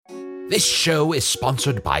This show is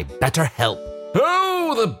sponsored by BetterHelp.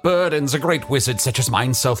 Oh, the burdens a great wizard such as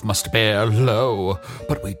myself must bear, lo.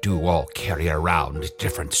 But we do all carry around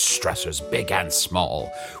different stressors, big and small.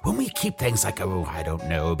 When we keep things like,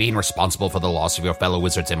 being responsible for the loss of your fellow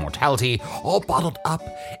wizard's immortality, all bottled up,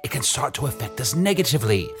 it can start to affect us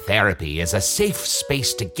negatively. Therapy is a safe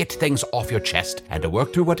space to get things off your chest and to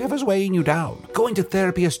work through whatever's weighing you down. Going to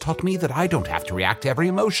therapy has taught me that I don't have to react to every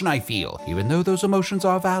emotion I feel, even though those emotions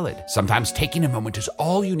are valid. Sometimes taking a moment is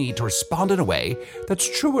all you need to respond in a way that's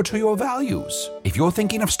truer to your values. If you're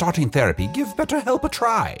thinking of starting therapy, give BetterHelp a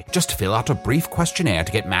try. Just fill out a brief questionnaire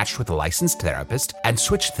to get matched with a licensed therapist and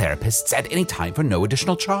switch therapists at any time for no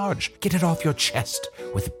additional charge. Get it off your chest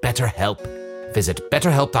with BetterHelp. Visit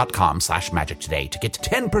betterhelp.com/magic today to get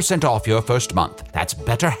 10% off your first month. That's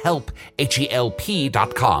BetterHelp,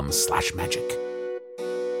 HELP.com/magic.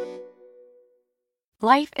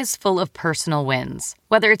 Life is full of personal wins.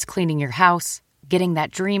 Whether it's cleaning your house, getting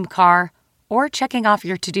that dream car, or checking off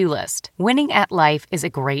your to-do list, winning at life is a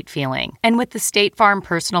great feeling. And with the State Farm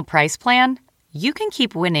Personal Price Plan, you can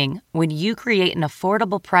keep winning when you create an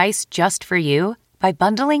affordable price just for you by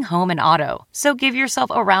bundling home and auto. So give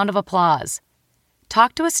yourself a round of applause.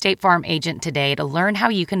 Talk to a State Farm agent today to learn how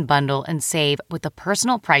you can bundle and save with the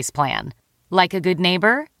Personal Price Plan. Like a good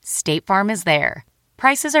neighbor, State Farm is there.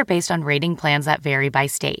 Prices are based on rating plans that vary by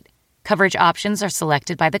state. Coverage options are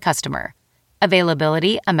selected by the customer.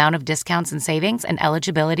 Availability, amount of discounts and savings, and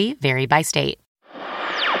eligibility vary by state.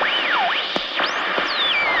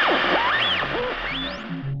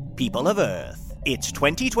 People of Earth, it's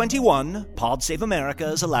 2021, Pod Save America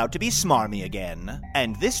is allowed to be smarmy again,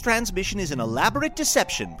 and this transmission is an elaborate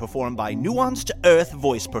deception performed by nuanced Earth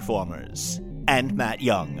voice performers. And Matt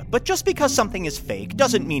Young. But just because something is fake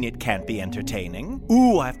doesn't mean it can't be entertaining.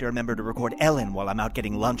 Ooh, I have to remember to record Ellen while I'm out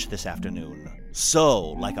getting lunch this afternoon.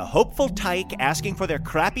 So, like a hopeful tyke asking for their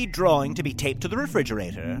crappy drawing to be taped to the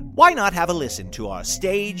refrigerator, why not have a listen to our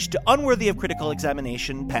staged, unworthy of critical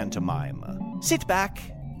examination pantomime? Sit back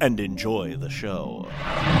and enjoy the show.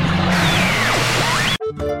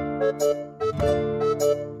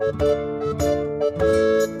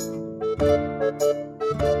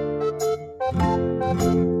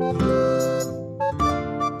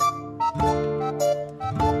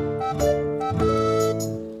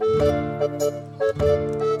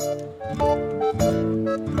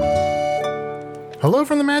 Hello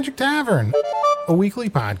from the Magic Tavern, a weekly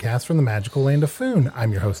podcast from the magical land of Foon.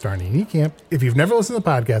 I'm your host, Arnie Niekamp. If you've never listened to the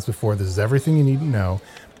podcast before, this is everything you need to know.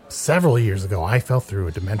 Several years ago, I fell through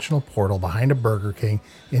a dimensional portal behind a Burger King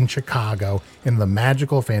in Chicago in the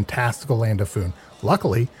magical, fantastical land of Foon.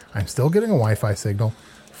 Luckily, I'm still getting a Wi-Fi signal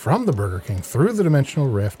from the Burger King through the dimensional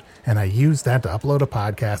rift, and I used that to upload a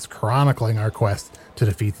podcast chronicling our quest to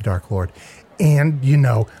defeat the Dark Lord. And, you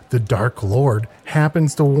know, the Dark Lord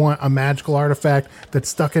happens to want a magical artifact that's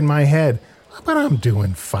stuck in my head. But I'm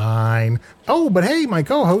doing fine. Oh, but hey, my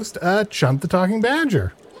co-host, Chunt the Talking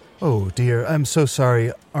Badger. Oh, dear. I'm so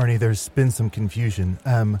sorry, Arnie. There's been some confusion.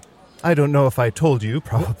 I don't know if I told you.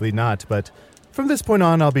 Probably not. But from this point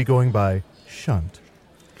on, I'll be going by Shunt.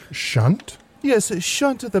 Shunt? Yes,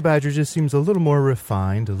 Shunt the Badger just seems a little more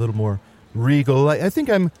refined, a little more regal. I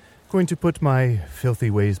think I'm going to put my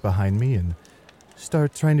filthy ways behind me and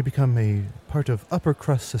start trying to become a part of upper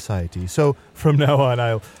crust society. So from now on,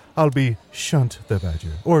 I'll be Shunt the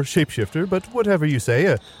Badger, or Shapeshifter, but whatever you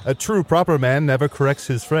say. A true proper man never corrects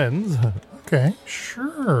his friends. Okay,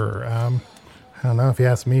 sure. I don't know, if you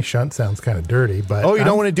ask me, Shunt sounds kind of dirty, but... Oh, you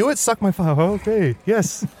don't want to do it? Suck my file. Okay,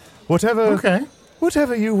 yes. Whatever. Okay.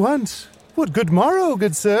 Whatever you want. What good morrow,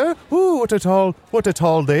 good sir. Ooh, what a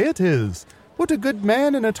tall day it is. What a good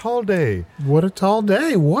man in a tall day. What a tall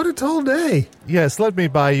day. What a tall day. Yes, let me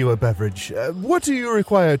buy you a beverage. What do you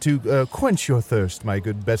require to quench your thirst, my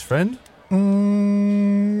good best friend?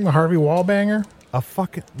 A Harvey Wallbanger? A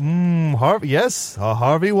fucking... yes, a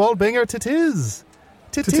Harvey Wallbanger tis.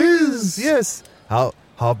 Tis. Yes. I'll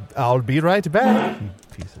be right back. You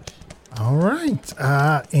piece of shit. All right.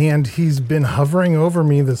 And he's been hovering over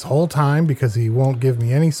me this whole time because he won't give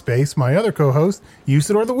me any space. My other co-host,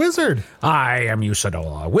 Usador the Wizard. I am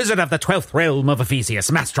Usador, wizard of the 12th realm of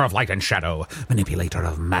Ephesius, master of light and shadow, manipulator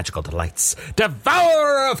of magical delights,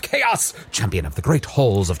 devourer of chaos, champion of the great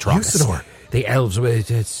halls of Tarakas. Usador. The elves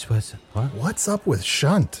what? What's up with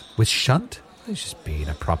Shunt? With Shunt? He's just being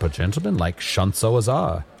a proper gentleman like Shunts always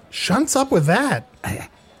are. Shunt's up with that?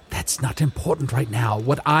 That's not important right now.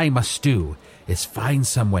 What I must do is find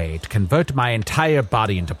some way to convert my entire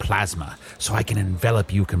body into plasma so I can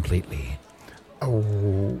envelop you completely.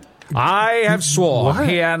 Oh, I have sworn What?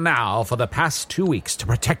 here now for the past 2 weeks to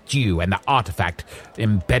protect you and the artifact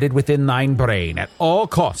embedded within thine brain at all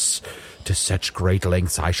costs. To such great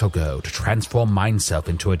lengths I shall go to transform myself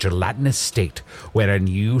into a gelatinous state wherein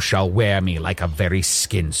you shall wear me like a very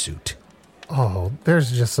skin suit. Oh,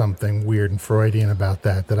 there's just something weird and Freudian about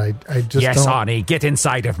that I just Yes, don't... Arnie, get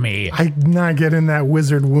inside of me. I not get in that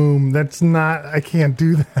wizard womb. I can't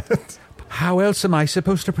do that. How else am I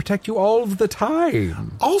supposed to protect you all of the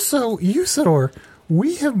time? Also, Usador,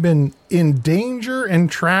 we have been in danger and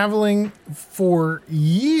traveling for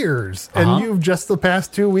years, and you've just the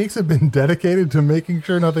past 2 weeks have been dedicated to making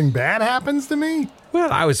sure nothing bad happens to me?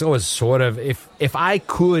 Well, I was always sort of, if I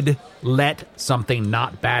could let something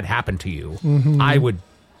not bad happen to you, I would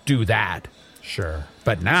do that. Sure.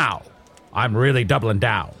 But now, I'm really doubling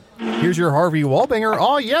down. Here's your Harvey Wallbanger.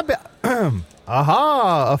 Oh, yeah.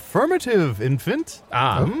 Aha, affirmative, infant.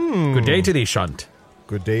 Good day to thee, Shunt.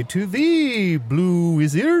 Good day to thee, Blue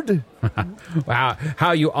Wizard. Wow,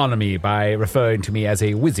 how you honor me by referring to me as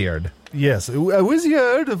a wizard. Yes, a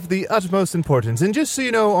wizard of the utmost importance. And just so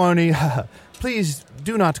you know, Arnie, please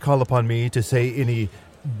do not call upon me to say any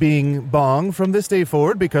bing bong from this day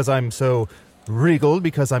forward because I'm so regal,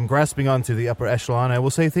 because I'm grasping onto the upper echelon. I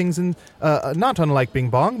will say things in not unlike bing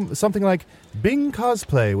bong, something like Bing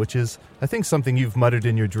cosplay, which is, I think, something you've muttered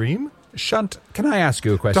in your dream. Shunt, can I ask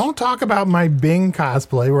you a question? Don't talk about my Bing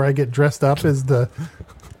cosplay where I get dressed up as the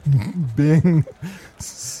Bing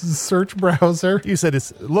search browser. You said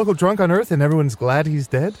it's local drunk on Earth and everyone's glad he's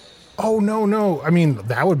dead? Oh, no. I mean,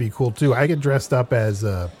 that would be cool, too. I get dressed up as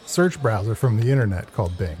a search browser from the internet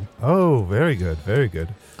called Bing. Oh, very good, very good.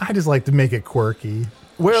 I just like to make it quirky.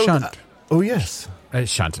 Well, Shunt. oh, yes.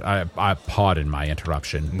 Shunt, I pardon my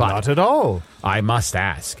interruption, but Not at all. I must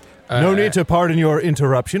ask. No need to pardon your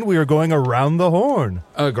interruption. We are going around the horn.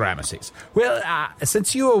 Gramercies. Well,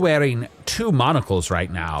 since you are wearing 2 monocles right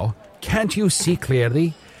now, can't you see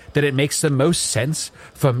clearly that it makes the most sense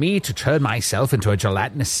for me to turn myself into a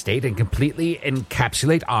gelatinous state and completely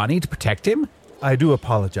encapsulate Arnie to protect him? I do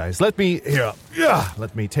apologize. Let me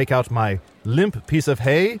take out my limp piece of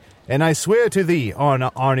hay, and I swear to thee,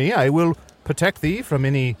 Arnie, I will protect thee from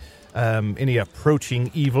any approaching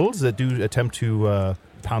evils that do attempt to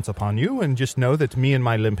pounce upon you, and just know that me and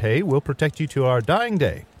my limp hay will protect you to our dying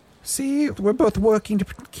day. See, we're both working to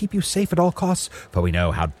keep you safe at all costs, for we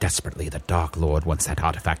know how desperately the Dark Lord wants that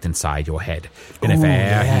artifact inside your head. And if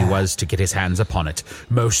he was to get his hands upon it,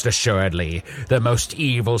 most assuredly, the most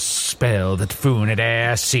evil spell that Foon had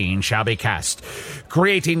e'er seen shall be cast,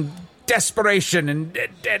 creating desperation and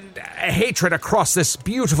hatred across this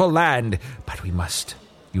beautiful land. But we must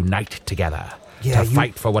unite together to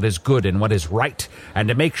fight for what is good and what is right, and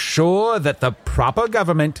to make sure that the proper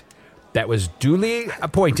government that was duly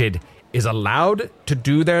appointed is allowed to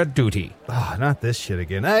do their duty. Ah, not this shit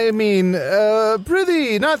again. I mean,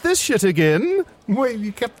 Prithee, not this shit again. Wait,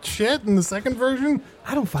 you kept shit in the second version?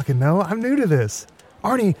 I don't fucking know. I'm new to this.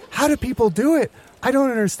 Arnie, how do people do it? I don't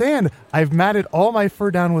understand. I've matted all my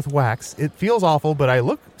fur down with wax. It feels awful, but I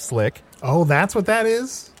look slick. Oh, that's what that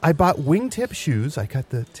is? I bought wingtip shoes. I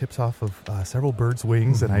cut the tips off of several birds'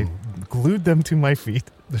 wings, and I glued them to my feet.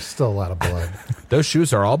 There's still a lot of blood. Those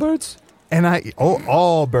shoes are all birds? And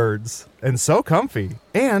all birds. And so comfy.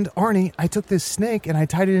 And, Arnie, I took this snake and I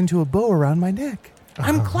tied it into a bow around my neck.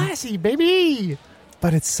 I'm classy, baby!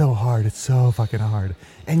 But it's so hard. It's so fucking hard.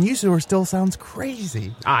 And Usador still sounds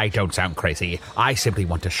crazy. I don't sound crazy. I simply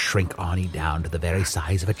want to shrink Arnie down to the very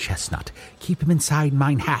size of a chestnut. Keep him inside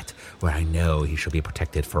mine hat, where I know he shall be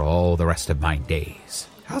protected for all the rest of mine days.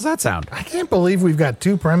 How's that sound? I can't believe we've got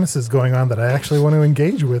 2 premises going on that I actually want to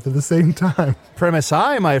engage with at the same time. Premise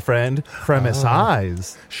I, my friend. Premise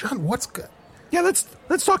I's. Sean, what's good? Yeah,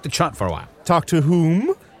 let's talk to Chunt for a while. Talk to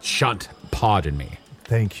whom? Chunt, pardon me.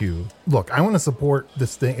 Thank you. Look, I want to support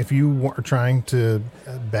this thing. If you are trying to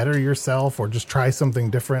better yourself or just try something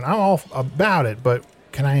different, I'm all about it. But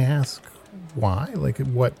can I ask why? Like,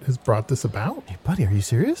 what has brought this about? Hey, buddy, are you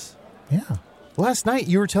serious? Yeah. Last night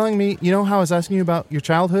you were telling me, you know how I was asking you about your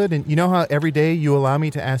childhood, and you know how every day you allow me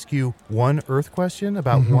to ask you one Earth question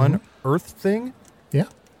about one Earth thing? Yeah.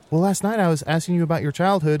 Well, last night I was asking you about your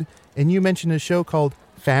childhood, and you mentioned a show called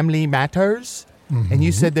Family Matters, and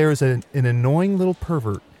you said there was an annoying little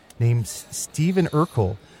pervert named Stephen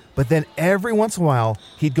Urkel, but then every once in a while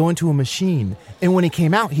he'd go into a machine, and when he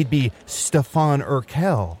came out he'd be Stefan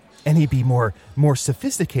Urkel, and he'd be more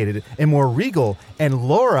sophisticated and more regal, and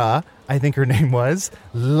Laura, I think her name was,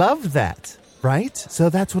 loved that, right? So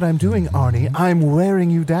that's what I'm doing, Arnie. I'm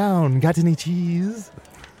wearing you down. Got any cheese?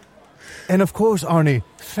 And of course, Arnie,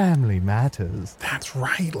 family matters. That's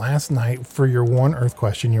right. Last night, for your one Earth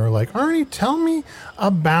question, you were like, Arnie, tell me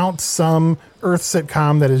about some Earth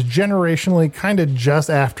sitcom that is generationally kind of just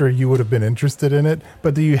after you would have been interested in it,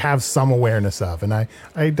 but do you have some awareness of? And I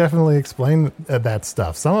definitely explained that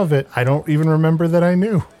stuff. Some of it, I don't even remember that I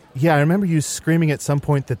knew. Yeah, I remember you screaming at some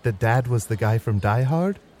point that the dad was the guy from Die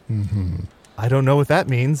Hard. Mm-hmm. I don't know what that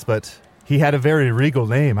means, but he had a very regal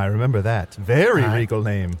name. I remember that. Very regal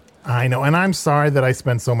name. I know, and I'm sorry that I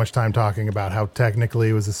spent so much time talking about how technically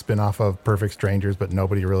it was a spinoff of Perfect Strangers, but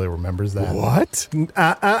nobody really remembers that. What?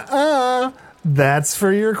 That's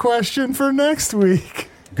for your question for next week.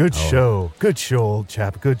 Good show. Good show, old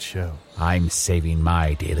chap. Good show. I'm saving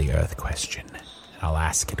my Daily Earth question. I'll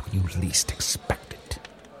ask it when you least expect it.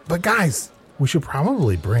 But guys, we should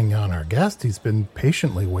probably bring on our guest. He's been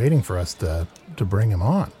patiently waiting for us to bring him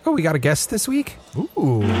on. Oh, we got a guest this week?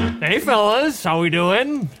 Ooh. Hey, fellas. How we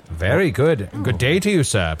doing? Very good. Good day to you,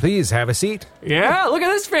 sir. Please have a seat. Yeah, look at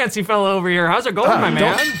this fancy fellow over here. How's it going, my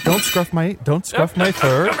man? Don't scruff my fur. Don't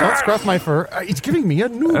scruff my fur. He's giving me a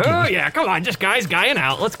noogie. Oh, yeah, come on. Just guying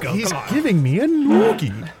out. Let's go. He's Come on. giving me a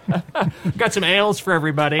noogie. Got some ales for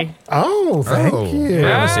everybody. Oh, thank you.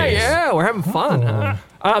 Yeah, we're having fun.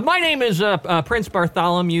 My name is Prince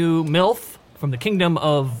Bartholomew Milf from the Kingdom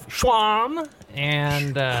of Schwam.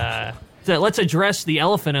 And so let's address the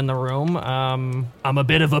elephant in the room. I'm a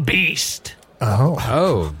bit of a beast.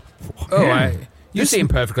 You seem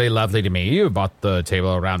perfectly lovely to me. You bought the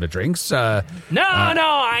table a round of drinks. No,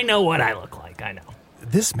 I know what I look like. I know.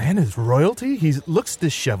 This man is royalty? He looks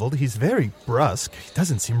disheveled. He's very brusque. He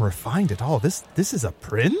doesn't seem refined at all. This is a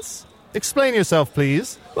prince? Explain yourself,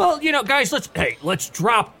 please. Well, guys, let's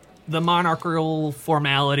drop the monarchical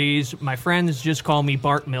formalities. My friends just call me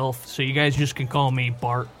Bart Milf, so you guys just can call me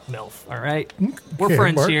Bart Milf, all right? We're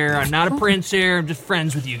friends Bart. here. I'm not a prince here. I'm just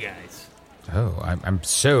friends with you guys. Oh, I'm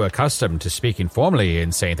so accustomed to speaking formally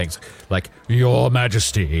and saying things like, Your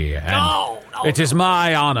Majesty, and No, it is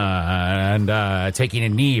my honor, and taking a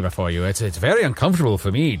knee before you. It's very uncomfortable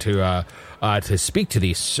for me to speak to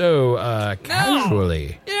these so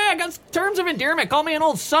casually. Yeah, I got terms of endearment. Call me an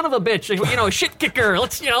old son of a bitch, a shit kicker.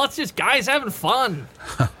 Let's just guys having fun.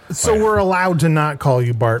 So we're allowed to not call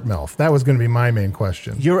you Bart Milf. That was going to be my main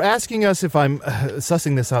question. You're asking us if I'm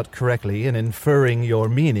sussing this out correctly and inferring your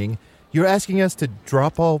meaning. You're asking us to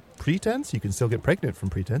drop all pretense? You can still get pregnant from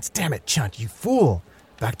pretense. Damn it, Chunt, you fool.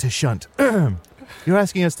 Back to Shunt. You're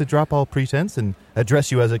asking us to drop all pretense and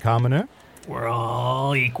address you as a commoner? We're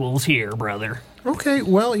all equals here, brother. Okay,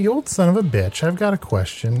 well, you old son of a bitch, I've got a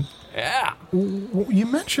question. Yeah. You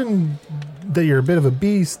mentioned that you're a bit of a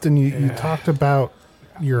beast, and you talked about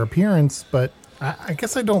your appearance, but I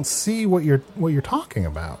guess I don't see what you're talking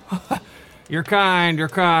about. You're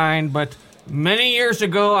kind, but many years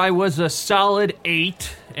ago I was a solid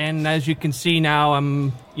 8, and as you can see now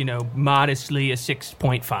I'm, modestly a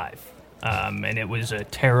 6.5. And it was a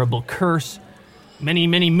terrible curse. Many,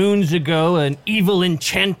 many moons ago, an evil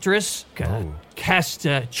enchantress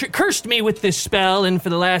cursed me with this spell, and for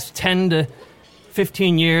the last 10 to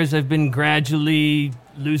 15 years I've been gradually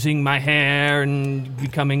losing my hair and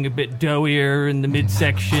becoming a bit doughier in the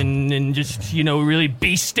midsection and just, really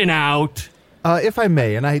beasting out. If I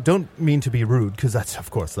may, and I don't mean to be rude, because that's,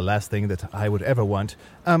 of course, the last thing that I would ever want.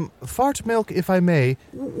 Fart Milk, if I may,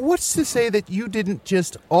 what's to say that you didn't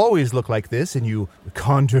just always look like this and you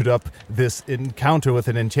conjured up this encounter with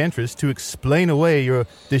an enchantress to explain away your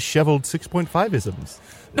disheveled 6.5-isms?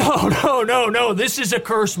 No. This is a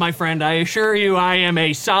curse, my friend. I assure you I am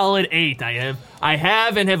a solid 8. I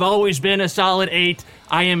have and have always been a solid 8.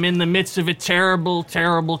 I am in the midst of a terrible,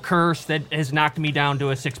 terrible curse that has knocked me down to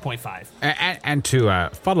a 6.5. And to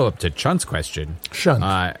follow up to Chunt's question.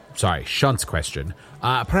 Shunt's question.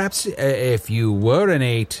 Perhaps if you were an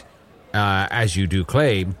 8, as you do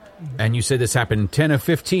claim, and you said this happened 10 or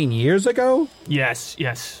 15 years ago? Yes.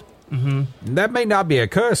 Mm-hmm. That may not be a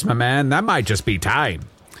curse, my man. That might just be time.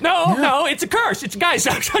 No, it's a curse. It's guys,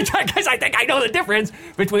 I think I know the difference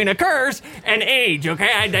between a curse and age,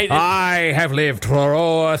 okay? I have lived for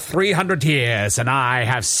over 300 years, and I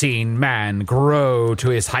have seen man grow to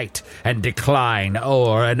his height and decline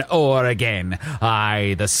o'er and o'er again.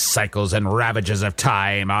 The cycles and ravages of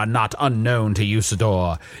time are not unknown to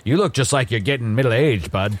Usador. You look just like you're getting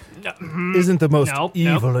middle-aged, bud. Isn't the most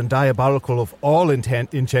evil and diabolical of all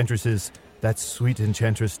enchantresses that sweet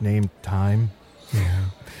enchantress named Time? Yeah.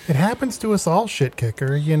 It happens to us all, shit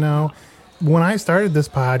kicker. When I started this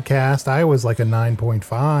podcast, I was like a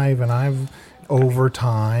 9.5, and I've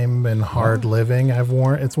overtime and hard living,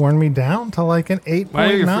 it's worn me down to like an 8.9.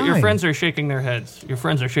 Well, your friends are shaking their heads. Your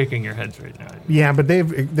friends are shaking your heads right now. Yeah, but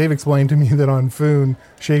they've explained to me that on Foon,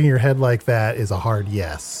 shaking your head like that is a hard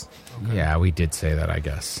yes. Okay. Yeah, we did say that, I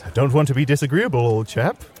guess. I don't want to be disagreeable, old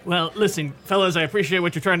chap. Well, listen, fellas, I appreciate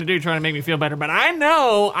what you're trying to do, trying to make me feel better, but I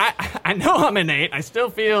know I'm an 8. I still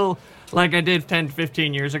feel like I did 10 to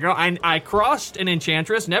 15 years ago. I crossed an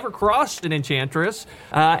enchantress, never crossed an enchantress,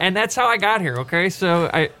 and that's how I got here, okay? So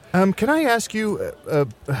can I ask you,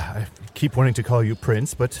 I keep wanting to call you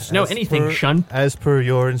Prince, but... Shun. As per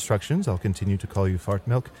your instructions, I'll continue to call you Fart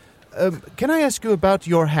Milk. Can I ask you about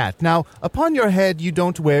your hat? Now, upon your head, you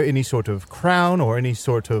don't wear any sort of crown or any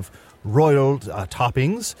sort of royal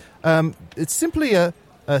toppings. It's simply a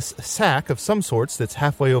sack of some sorts that's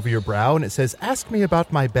halfway over your brow, and it says, "Ask me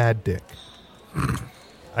about my bad dick."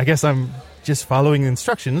 I guess I'm just following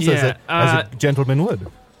instructions as a gentleman would.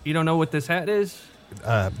 You don't know what this hat is?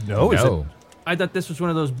 No. Is it? I thought this was one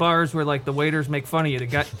of those bars where, like, the waiters make fun of you.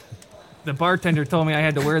 The bartender told me I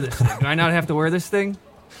had to wear this thing. Do I not have to wear this thing?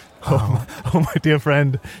 Oh, my dear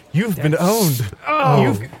friend, you've been owned.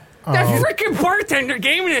 That freaking bartender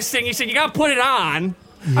gave me this thing. He said, "You got to put it on."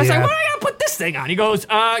 I was like, "Why do I got to put this thing on?" He goes,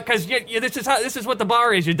 "Because this is what the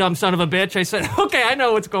bar is, you dumb son of a bitch." I said, "Okay, I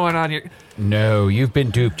know what's going on here." No, you've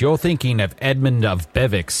been duped. You're thinking of Edmund of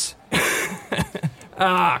Bevix.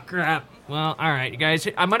 Crap. Well, all right, you guys.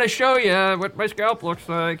 I'm going to show you what my scalp looks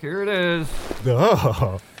like. Here it is.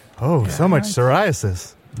 So much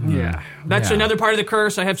psoriasis. Yeah. That's another part of the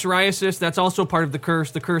curse. I have psoriasis. That's also part of the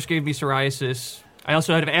curse. The curse gave me psoriasis. I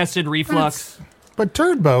also had acid reflux. But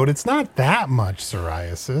Turdboat, it's not that much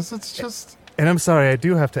psoriasis. It's just... And I'm sorry, I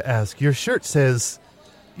do have to ask. Your shirt says,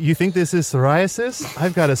 "You think this is psoriasis?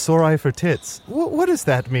 I've got a sore eye for tits." What does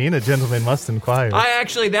that mean? A gentleman must inquire.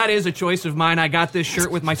 That is a choice of mine. I got this shirt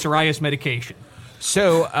with my psoriasis medication.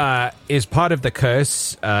 So, is part of the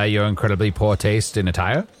curse your incredibly poor taste in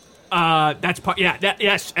attire? That's part. Yeah.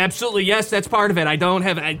 Yes. Absolutely. Yes. That's part of it. I don't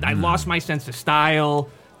have. I lost my sense of style.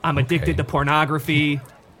 I'm addicted to pornography.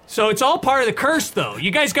 So it's all part of the curse, though.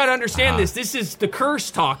 You guys got to understand this. This is the curse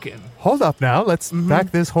talking. Hold up now. Let's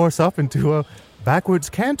back this horse up into a backwards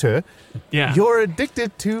canter. Yeah. You're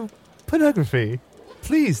addicted to pornography.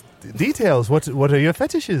 Please, details. What are your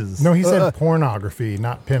fetishes? No, he said pornography,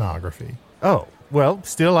 not pinography. Oh. Well,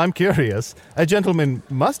 still, I'm curious. A gentleman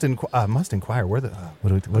must inquire where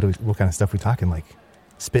what kind of stuff we talking, like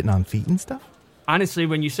spitting on feet and stuff? Honestly,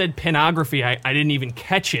 when you said pinography, I didn't even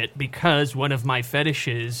catch it because one of my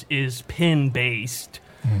fetishes is pin-based.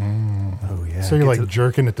 Oh, yeah. So you're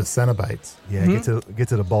jerking it to Cenobites. Yeah, get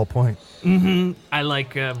to the ball point. I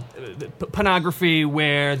like pornography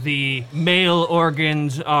where the male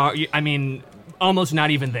organs are, almost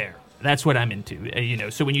not even there. That's what I'm into,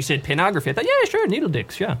 So when you said pinography, I thought, yeah, sure, needle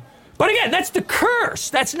dicks, yeah. But again, that's the curse.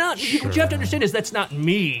 That's not, what you have to understand is that's not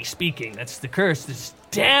me speaking. That's the curse. This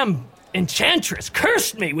damn enchantress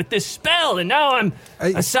cursed me with this spell, and now I'm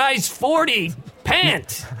a size 40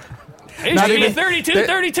 pant. I used to be a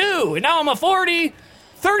 32, and now I'm a 40,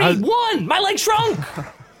 31. My leg shrunk,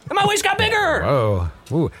 and my waist got bigger. Whoa.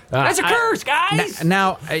 Ooh. That's a curse, guys.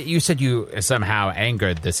 Now, you said you somehow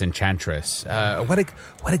angered this enchantress.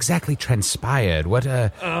 What exactly transpired? Were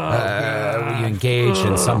you engaged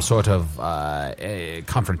in some sort of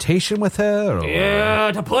confrontation with her? Or?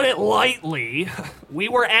 Yeah, to put it lightly, we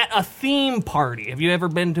were at a theme party. Have you ever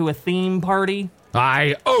been to a theme party?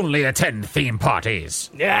 I only attend theme parties.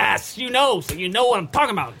 Yes, so you know what I'm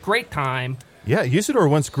talking about. Great time. Yeah, Usador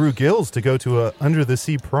once grew gills to go to a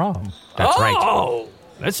under-the-sea prom. That's right. Oh,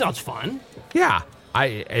 that sounds fun. Yeah.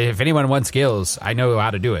 If anyone wants skills, I know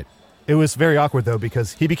how to do it. It was very awkward, though,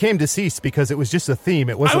 because he became deceased because it was just a theme.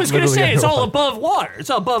 It wasn't. I was going to say, it's all above water.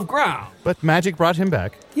 It's all above ground. But magic brought him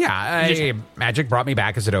back. Yeah, magic brought me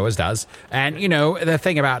back, as it always does. And, the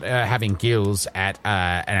thing about having gills at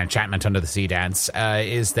an enchantment under the sea dance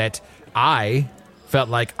is that I felt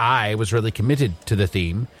like I was really committed to the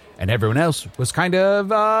theme, and everyone else was kind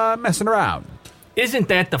of messing around. Isn't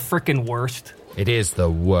that the frickin' worst? It is the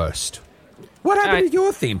worst. What happened at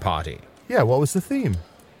your theme party? Yeah, what was the theme?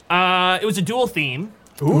 It was a dual theme.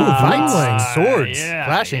 Ooh, fights, swords,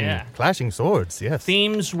 yeah, clashing swords, yes.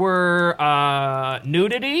 Themes were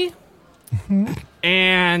nudity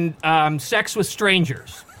and sex with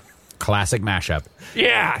strangers. Classic mashup.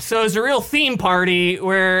 Yeah, so it was a real theme party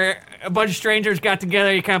where a bunch of strangers got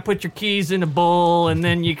together. You kind of put your keys in a bowl, and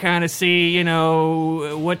then you kind of see,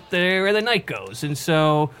 where the night goes. And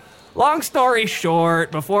so, long story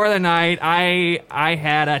short, before the night, I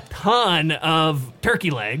had a ton of turkey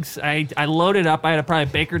legs. I loaded up. I had probably a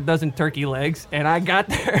baker's dozen turkey legs, and I got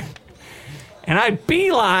there. And I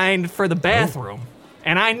beelined for the bathroom.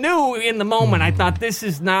 And I knew in the moment, I thought, this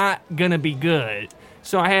is not going to be good.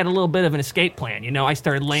 So I had a little bit of an escape plan. I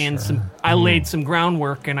started laying I laid some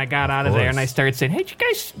groundwork, and I got out of there, and I started saying, hey, did you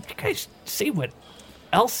guys see what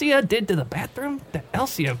Elsia did to the bathroom? That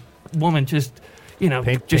Elsia woman just,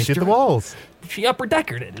 painted the walls. She upper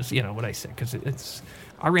deckered it, is what I said, because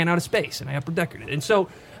I ran out of space, and I upper deckered it. And so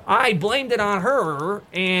I blamed it on her,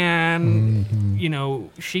 and,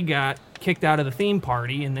 she got kicked out of the theme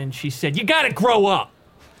party, and then she said, you got to grow up.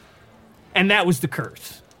 And that was the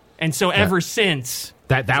curse. And so ever since...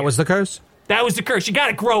 That was the curse? That was the curse. You got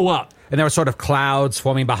to grow up. And there were sort of clouds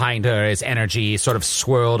forming behind her as energy sort of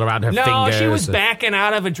swirled around her fingers. No, she was backing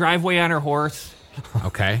out of a driveway on her horse.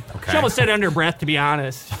 Okay. She almost said it under her breath, to be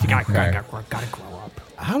honest. She got to grow up.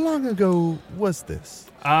 How long ago was this?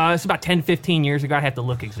 It's about 10, 15 years ago. I'd have to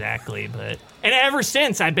look exactly. And ever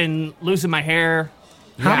since, I've been losing my hair.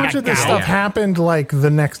 How much of this stuff happened,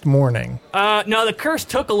 the next morning? No, the curse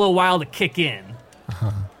took a little while to kick in.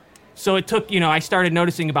 So it took, I started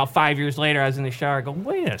noticing about 5 years later, I was in the shower, I go,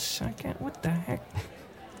 wait a second, what the heck?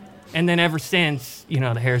 And then ever since,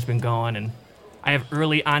 the hair's been going, and I have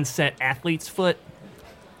early onset athlete's foot.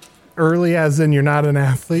 Early as in you're not an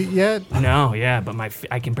athlete yet? No, yeah, but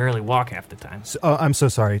I can barely walk half the time. I'm so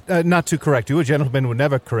sorry. Not to correct you. A gentleman would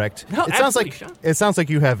never correct. No, it sounds like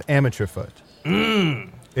you have amateur foot.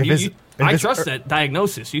 I trust that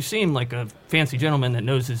diagnosis. You seem like a fancy gentleman that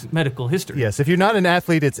knows his medical history. Yes, if you're not an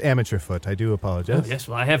athlete, it's amateur foot. I do apologize. Oh, yes,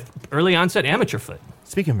 well, I have early onset amateur foot.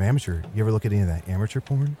 Speaking of amateur, you ever look at any of that amateur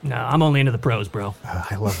porn? No, I'm only into the pros, bro.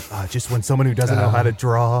 I love just when someone who doesn't know how to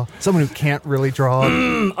draw, someone who can't really draw,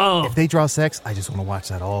 if they draw sex, I just want to watch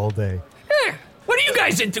that all day. What are you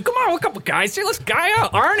guys into? Come on, a couple guys. Here, let's guy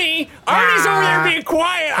out. Arnie's over there being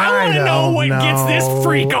quiet. I want to know what gets this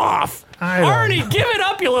freak off. Arnie, give it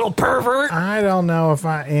up, you little pervert. I don't know if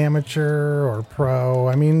I amateur or pro.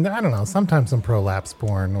 I mean, I don't know. Sometimes some prolapse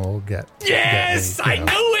porn will get... Yes, I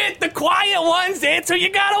knew it. The quiet ones, that's who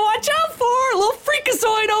you gotta watch out for. A little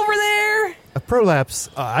freakazoid over there. A prolapse,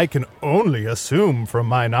 I can only assume from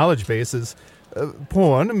my knowledge base, is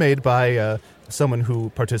porn made by someone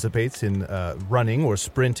who participates in running or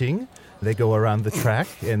sprinting. They go around the track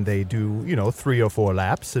and they do, 3 or 4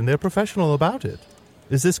 laps, and they're professional about it.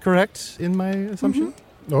 Is this correct in my assumption?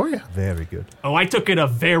 Mm-hmm. Oh, yeah. Very good. Oh, I took it a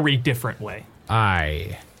very different way.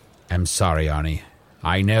 I am sorry, Arnie.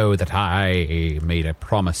 I know that I made a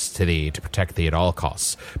promise to thee to protect thee at all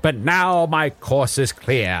costs, but now my course is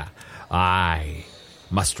clear. I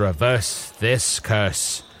must reverse this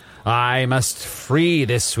curse. I must free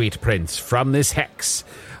this sweet prince from this hex.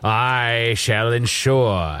 I shall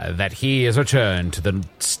ensure that he is returned to the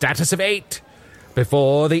status of 8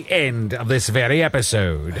 before the end of this very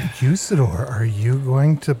episode. Usador, are you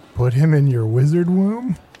going to put him in your wizard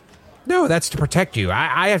womb? No, that's to protect you.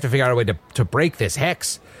 I have to figure out a way to break this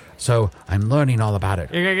hex. So I'm learning all about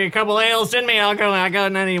it. You get a couple ales in me, I'll go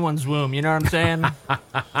in anyone's womb. You know what I'm saying?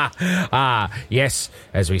 Yes,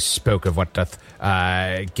 as we spoke of what doth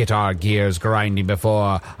get our gears grinding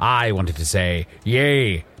before, I wanted to say,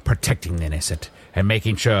 yea, protecting the innocent and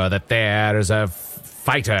making sure that there is a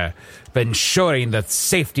fighter ensuring the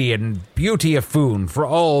safety and beauty of Foon for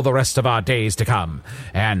all the rest of our days to come.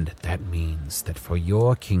 And that means that for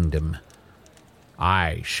your kingdom,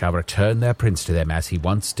 I shall return their prince to them as he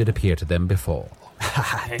once did appear to them before.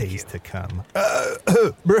 Days to come.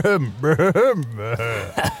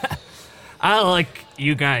 I like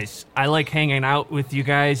you guys. I like hanging out with you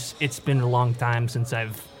guys. It's been a long time since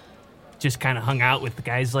I've just kind of hung out with the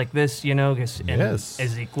guys like this, Yes.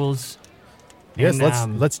 As equals. Yes,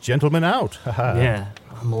 And, let's gentlemen out. Yeah,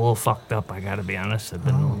 I'm a little fucked up, I gotta be honest.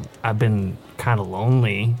 I've been kind of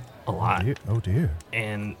lonely a lot. Oh dear.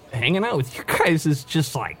 And hanging out with you guys is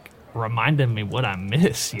just reminding me what I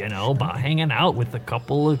miss, about hanging out with a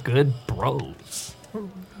couple of good bros.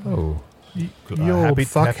 Oh. You old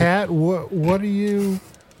fuckhat.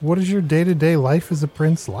 What is your day-to-day life as a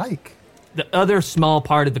prince like? The other small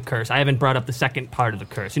part of the curse, I haven't brought up the second part of the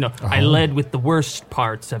curse. I led with the worst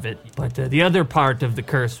parts of it, but the other part of the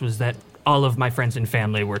curse was that all of my friends and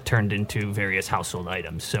family were turned into various household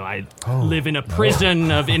items. So I live in a prison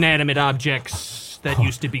of inanimate objects that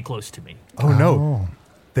used to be close to me. Oh, no.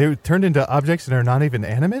 They turned into objects and are not even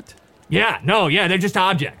animate? Yeah, they're just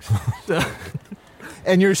objects.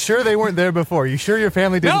 And you're sure they weren't there before? You sure your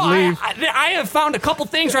family didn't leave? I have found a couple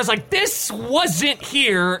things where I was like, this wasn't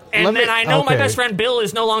here. And then I know my best friend Bill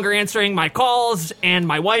is no longer answering my calls, and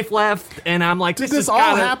my wife left, and I'm like, Did this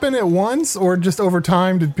all happen at once, or just over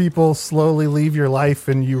time did people slowly leave your life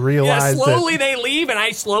and you realize slowly they leave, and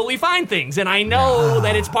I slowly find things, and I know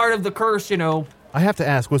that it's part of the curse, I have to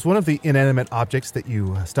ask, was one of the inanimate objects that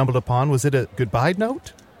you stumbled upon, was it a goodbye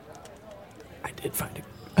note? I did find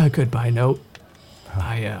a goodbye note.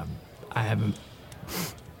 I haven't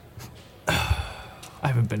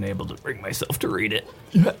been able to bring myself to read it.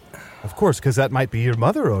 Of course, because that might be your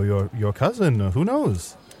mother or your cousin. Who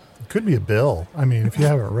knows? It could be a bill. I mean, if you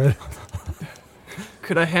haven't read it.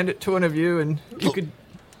 Could I hand it to one of you and you could...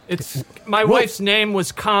 My wife's name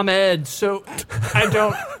was ComEd, so I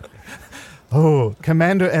don't... Oh,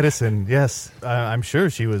 Commander Edison. Yes, I'm sure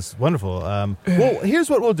she was wonderful. Well, here's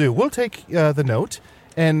what we'll do. We'll take the note,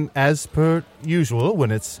 and as per usual,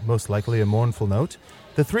 when it's most likely a mournful note,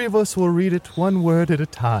 the three of us will read it one word at a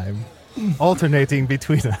time, alternating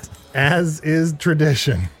between us. As is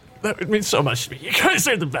tradition. That would mean so much to me. You guys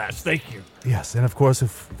are the best. Thank you. Yes, and of course,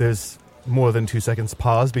 if there's more than 2 seconds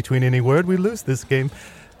pause between any word, we lose this game.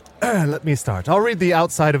 Let me start. I'll read the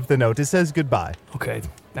outside of the note. It says goodbye. Okay,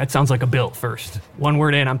 that sounds like a Bill first. One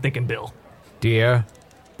word in, I'm thinking Bill. Dear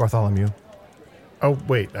Bartholomew. Oh,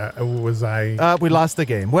 wait. Was I... We lost the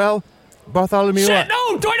game. Well, Bartholomew... Shit,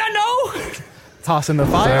 no! Do I not know? Toss in the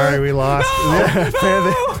fire. Sorry, we lost.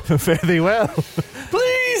 No! Fare thee well.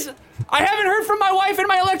 Please! I haven't heard from my wife, and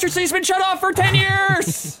my electricity's been shut off for 10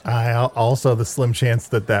 years! Also, the slim chance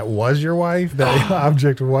that was your wife, that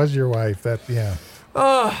object was your wife. Yeah.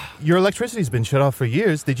 Your electricity's been shut off for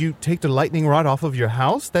years. Did you take the lightning rod off of your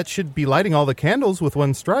house? That should be lighting all the candles with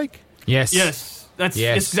one strike. Yes. Yes. That's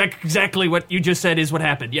exactly what you just said is what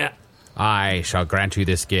happened, yeah. I shall grant you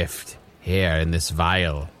this gift. Here in this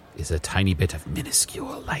vial is a tiny bit of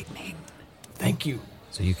minuscule lightning. Thank you.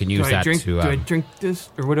 So you can use that to... Do I drink this?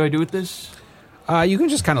 Or what do I do with this? You can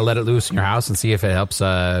just kind of let it loose in your house and see if it helps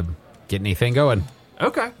get anything going.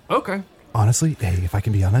 Okay. Honestly, hey, if I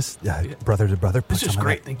can be honest, brother to brother, put this is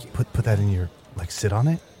great, thank you. Put that in your, sit on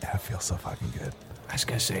it. Yeah, it feels so fucking good. I was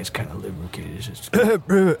going to say it's kind of lubricated.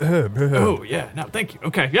 Oh, yeah. No, thank you.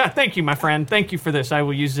 Okay. Yeah, thank you, my friend. Thank you for this. I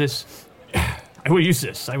will use this. I will use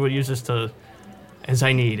this to, as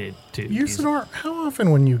I need it to. Usador, how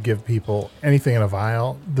often when you give people anything in a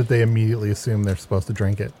vial, that they immediately assume they're supposed to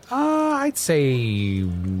drink it? I'd say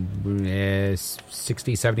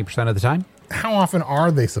 60-70% of the time. How often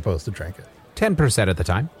are they supposed to drink it? 10% of the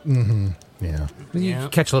time. Mm-hmm. Yeah. You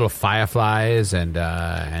catch little fireflies and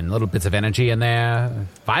little bits of energy in there.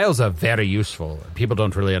 Vials are very useful. People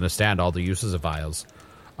don't really understand all the uses of vials.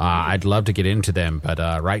 I'd love to get into them, but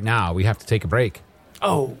right now we have to take a break.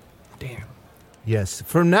 Oh, damn. Yes.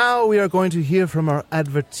 For now, we are going to hear from our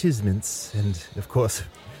advertisements. And, of course,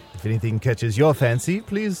 if anything catches your fancy,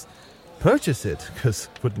 please purchase it, because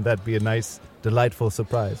wouldn't that be a nice, delightful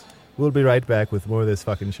surprise? We'll be right back with more of this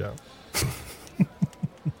fucking show.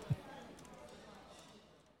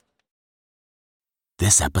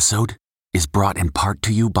 This episode is brought in part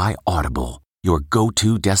to you by Audible, your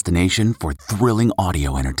go-to destination for thrilling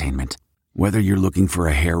audio entertainment. Whether you're looking for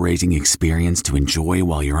a hair-raising experience to enjoy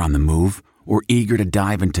while you're on the move, or eager to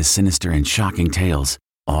dive into sinister and shocking tales,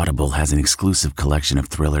 Audible has an exclusive collection of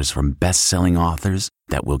thrillers from best-selling authors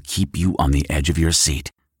that will keep you on the edge of your seat.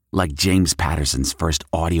 Like James Patterson's first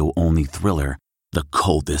audio-only thriller, The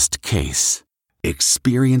Coldest Case.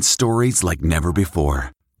 Experience stories like never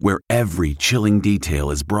before, where every chilling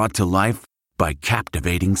detail is brought to life by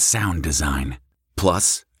captivating sound design.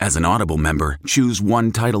 Plus, as an Audible member, choose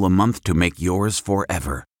one title a month to make yours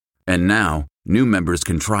forever. And now, new members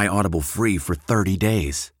can try Audible free for 30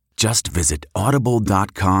 days. Just visit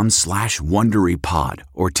audible.com/WonderyPod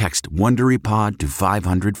or text WonderyPod to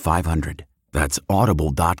 500-500. That's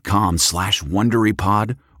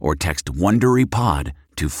audible.com/WonderyPod or text WonderyPod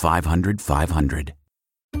to 500-500.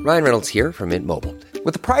 Ryan Reynolds here from Mint Mobile.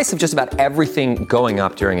 With the price of just about everything going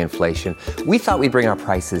up during inflation, we thought we'd bring our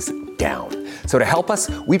prices down. So to help us,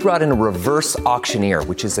 we brought in a reverse auctioneer,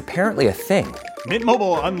 which is apparently a thing. Mint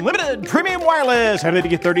Mobile Unlimited Premium Wireless. How to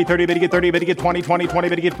get 30, 30, bit to get 30, bit to get 20, 20, 20,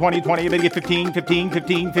 bit to get 20, 20, bit to get 15, 15,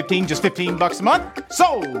 15, 15, just $15 a month?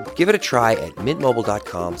 Sold! Give it a try at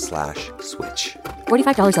mintmobile.com/switch.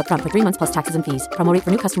 $45 up front for 3 months plus taxes and fees. Promo rate for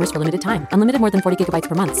new customers for limited time. Unlimited more than 40 gigabytes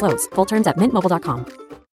per month. Slows full terms at mintmobile.com.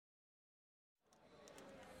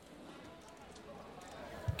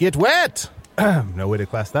 Get wet! No way to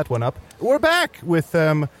class that one up. We're back with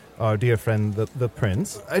our dear friend, the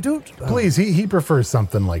Prince. Please, he prefers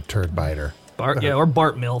something like Turd Biter. Or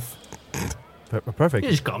Bart Milf. Perfect.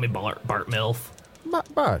 You just call me Bart Milf.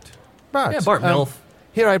 Bart. Yeah, Bart Milf.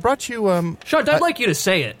 Here, I brought you, Shunt, I'd like you to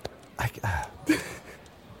say it.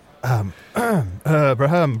 Braham.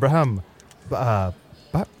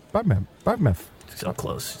 Barmef.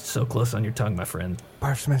 So close on your tongue, my friend.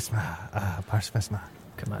 Barsmesma.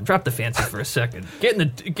 Come on, drop the fancy for a second. Get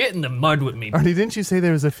in the mud with me. Arnie, didn't you say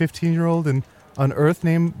there was a 15-year-old on Earth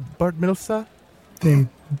named Bart Milsa?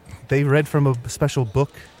 They read from a special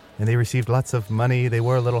book, and they received lots of money. They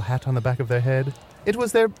wore a little hat on the back of their head. It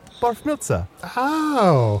was their Bart Milsa.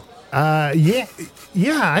 Oh, yeah,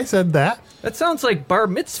 I said that. That sounds like bar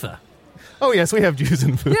mitzvah. Oh, yes, we have Jews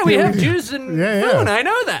and food. Yeah, we have Jews and Yeah. food. I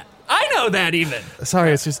know that. I know that even.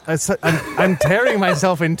 Sorry, it's just I'm tearing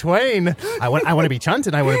myself in twain. I want to be Chunt,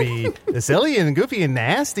 and I want to be silly and goofy and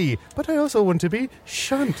nasty, but I also want to be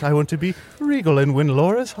Shunt. I want to be regal and win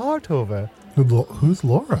Laura's heart over. Who's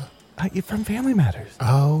Laura? From Family Matters.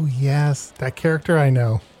 Oh, yes, that character I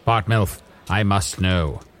know. Bart Milf, I must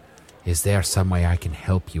know. Is there some way I can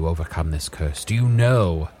help you overcome this curse? Do you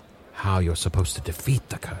know how you're supposed to defeat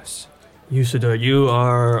the curse? Usador, you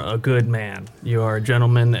are a good man. You are a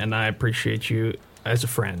gentleman, and I appreciate you as a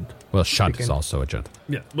friend. Well, Shunt is also a gentleman.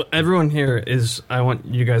 Yeah, but everyone here is... I want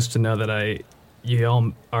you guys to know that you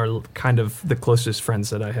all are kind of the closest friends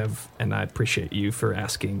that I have, and I appreciate you for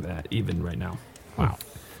asking that even right now. Wow.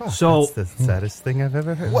 So that's the saddest thing I've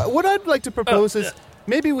ever heard. What I'd like to propose is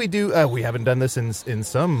maybe we do. We haven't done this in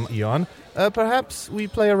some eon. Perhaps we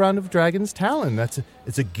play a round of Dragon's Talon.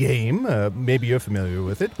 It's a game. Maybe you're familiar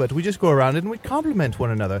with it, but we just go around and we compliment one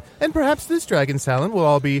another. And perhaps this Dragon's Talon will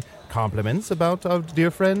all be compliments about our dear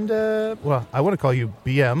friend. Well, I want to call you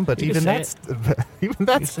BM, but even that's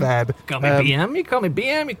bad. You call me BM. You call me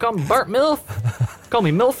BM. You call me Bart Milf. Call me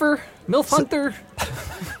Milfer. Milf Hunter.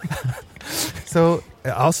 So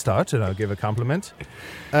I'll start and I'll give a compliment.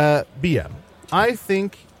 BM, I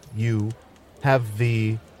think you have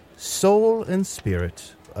the soul and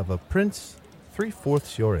spirit of a prince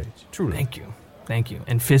 3/4 your age. Truly. Thank you.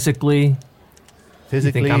 And physically,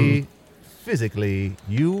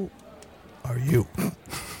 you are you.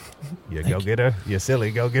 You go-getter. You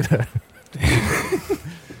silly go-getter.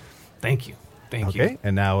 Thank you. Okay,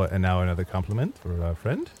 and now another compliment for our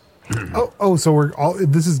friend. So we're all.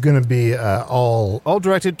 This is going to be all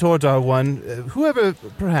directed towards our one. Whoever,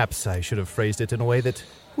 perhaps I should have phrased it in a way that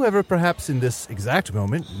whoever, perhaps in this exact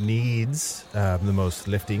moment, needs the most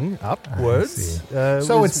lifting upwards.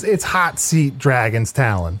 So it's hot seat Dragon's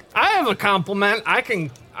Talon. I have a compliment. I can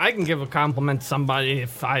give a compliment to somebody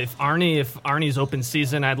if Arnie's open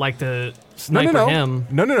season. I'd like to sniper him.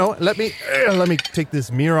 No. Let me take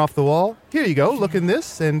this mirror off the wall. Here you go. Look in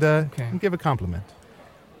this and give a compliment.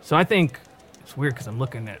 So I think it's weird because I'm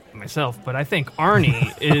looking at myself, but I think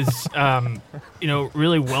Arnie is,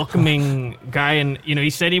 really welcoming guy. And, he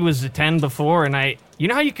said he was a 10 before, and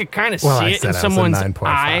how you could kind of see it in someone's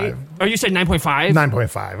eye. Oh, you said 9.5?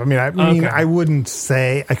 9.5. I wouldn't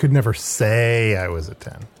say, I could never say I was a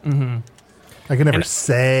 10. Mm-hmm. I could never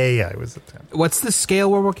say I was a 10. What's the scale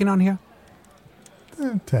we're working on here?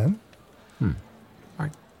 10.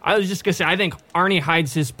 I was just going to say, I think Arnie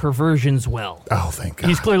hides his perversions well. Oh, thank God.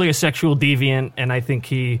 He's clearly a sexual deviant, and I think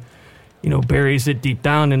he, buries it deep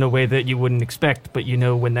down in a way that you wouldn't expect. But,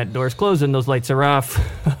 when that door's closed and those lights are off.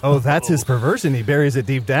 Oh, that's his perversion. He buries it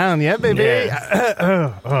deep down. Yeah, baby.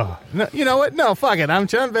 Yeah. No, you know what? No, fuck it. I'm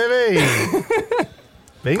Chunt, baby.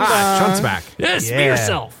 Bing bong. Chunt's back. Yes, be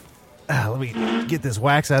yourself. Let me get this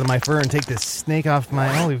wax out of my fur and take this snake off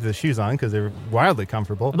I'll leave the shoes on because they're wildly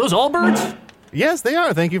comfortable. Are those Allbirds? Yes, they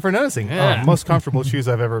are. Thank you for noticing. Yeah. Most comfortable shoes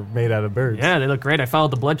I've ever made out of birds. Yeah, they look great. I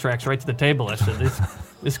followed the blood tracks right to the table. I said,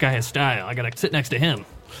 this guy has style. I got to sit next to him.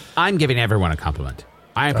 I'm giving everyone a compliment.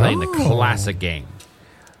 I am playing the classic game.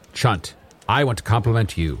 Chunt, I want to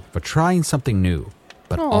compliment you for trying something new,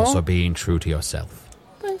 but also being true to yourself.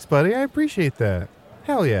 Thanks, buddy. I appreciate that.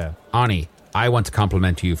 Hell yeah. Arnie, I want to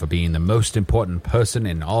compliment you for being the most important person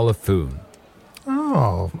in all of Foon.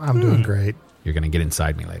 Oh, I'm doing great. You're going to get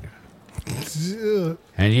inside me later.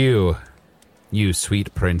 And you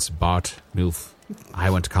sweet Prince Bart Milf,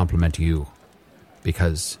 I want to compliment you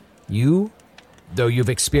because you, though you've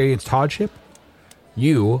experienced hardship,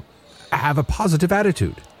 you have a positive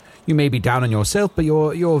attitude. You may be down on yourself, but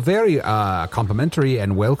you're very complimentary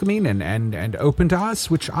and welcoming and open to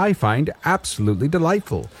us, which I find absolutely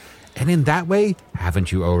delightful. And in that way,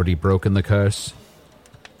 haven't you already broken the curse?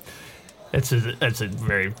 That's a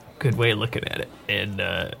very good way of looking at it,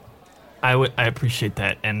 and I appreciate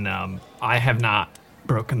that, and I have not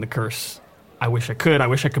broken the curse. I wish I could. I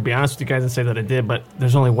wish I could be honest with you guys and say that I did, but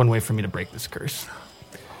there's only one way for me to break this curse.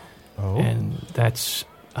 Oh. And that's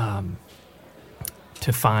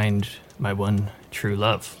to find my one true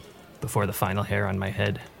love before the final hair on my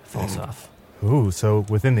head falls off. Ooh, so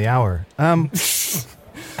within the hour.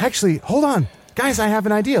 Actually, hold on. Guys, I have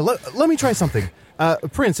an idea. Let me try something.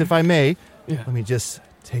 Prince, if I may, let me just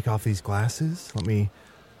take off these glasses. Let me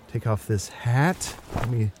take off this hat. Let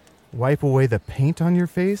me wipe away the paint on your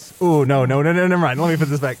face. Oh, no, never mind. Let me put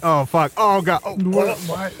this back. Oh, fuck. Oh, God. Oh,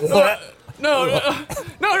 No,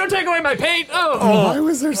 don't take away my paint. Why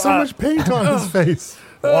was there so much paint on his face?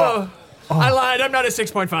 I lied. I'm not a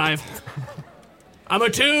 6.5. I'm a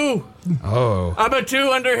 2. Oh. I'm a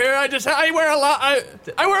 2 under here. I wear a lot.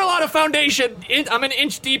 I wear a lot of foundation. I'm an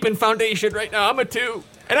inch deep in foundation right now. I'm a 2,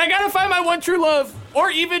 and I gotta find my one true love, or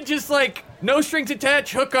even just like no strings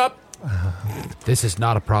attached, hook up. This is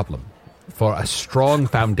not a problem. For a strong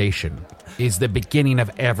foundation is the beginning of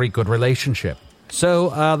every good relationship. So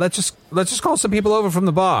let's just call some people over from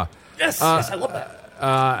the bar. Yes, I love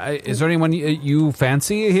that. Is there anyone you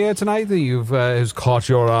fancy here tonight that who's caught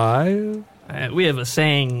your eye? We have a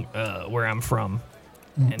saying where I'm from.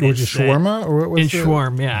 Which is shawarma? Or what was in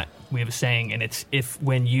Shawarma, yeah. We have a saying, and it's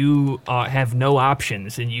when you have no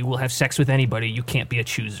options and you will have sex with anybody, you can't be a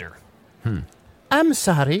chooser. I'm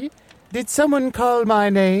sorry. Did someone call my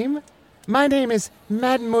name? My name is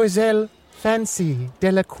Mademoiselle Fancy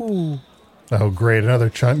Delacour. Oh, great. Another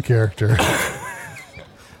Chunt character.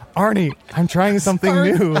 Arnie, I'm trying something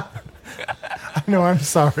new. I know, I'm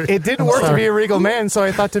sorry. It didn't work to be a regal man, so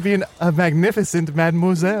I thought to be a magnificent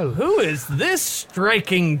mademoiselle. Who is this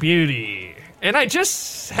striking beauty? And I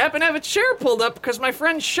just happen to have a chair pulled up because my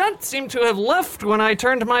friend Shunt seemed to have left when I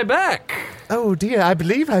turned my back. Oh, dear, I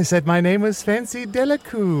believe I said my name was Fancy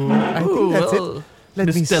Delacour. I think that's it. Let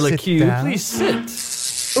me Miss sit Delacour, down. please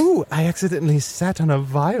sit. Ooh, I accidentally sat on a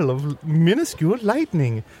vial of minuscule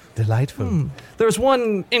lightning. Delightful. There was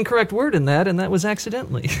one incorrect word in that, and that was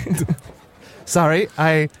accidentally. Sorry,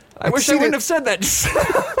 I wish I wouldn't have said that.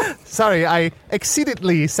 Sorry, I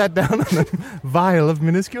exceedingly sat down on a vial of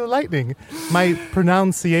minuscule lightning. My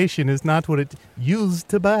pronunciation is not what it used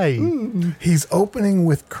to be. He's opening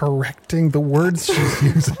with correcting the words she's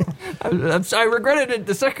using. I regretted it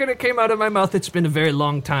the second it came out of my mouth. It's been a very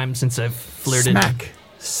long time since I've flirted.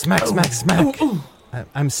 Smack. Ooh.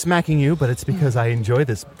 I'm smacking you, but it's because I enjoy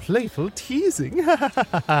this playful teasing.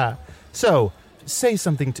 So, say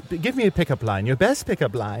something. Give me a pickup line. Your best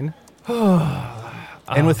pickup line.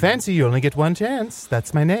 And with Fancy, you only get one chance.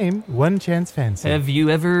 That's my name. One Chance Fancy. Have you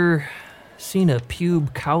ever seen a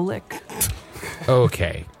pube cowlick?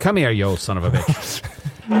 Okay, come here, you old son of a bitch.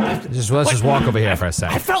 Let's just walk over here for a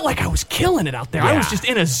second. I felt like I was killing it out there. Yeah. I was just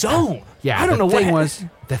in a zone. Yeah, I don't know what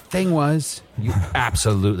the thing was, you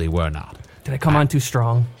absolutely were not. Did I come on too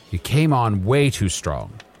strong? You came on way too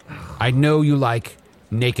strong. I know you like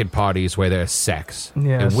naked parties where there's sex.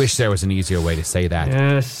 Yes. I wish there was an easier way to say that.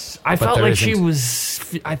 Yes. I But felt there like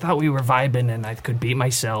isn't. I thought we were vibing and I could be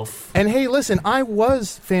myself. And hey, listen, I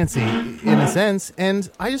was fancy in a sense, and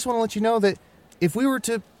I just want to let you know that if we were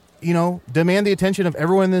to, demand the attention of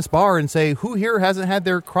everyone in this bar and say, who here hasn't had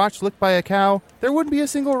their crotch licked by a cow, there wouldn't be a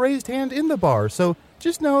single raised hand in the bar. So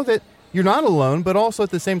just know that you're not alone, but also at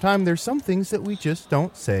the same time, there's some things that we just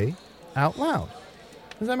don't say out loud.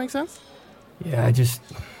 Does that make sense? Yeah,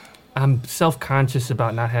 I'm self-conscious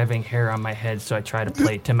about not having hair on my head, so I try to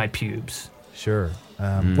play to my pubes. Sure.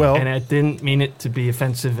 Well, and I didn't mean it to be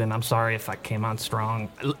offensive, and I'm sorry if I came on strong.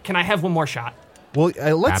 Can I have one more shot? Well,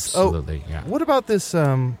 let's. Absolutely, yeah. What about this?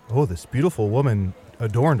 This beautiful woman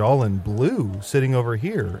adorned all in blue, sitting over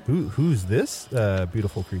here. Who's this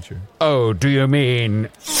beautiful creature? Oh, do you mean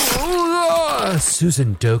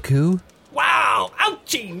Susan Doku? Wow!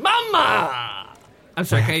 Ouchie, mama! I'm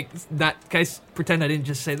sorry. Can I pretend I didn't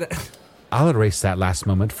just say that? I'll erase that last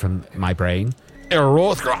moment from my brain.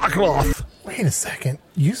 Wait a second.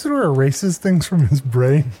 You sort of erases things from his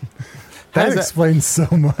brain? That explains so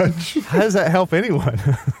much. How does that help anyone?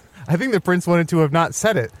 I think the prince wanted to have not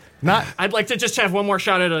said it. I'd like to just have one more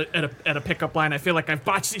shot at a pickup line. I feel like I've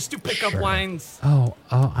botched these two pickup lines. Oh,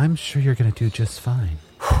 I'm sure you're going to do just fine.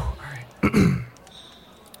 All right.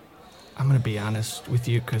 I'm going to be honest with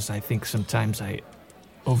you because I think sometimes I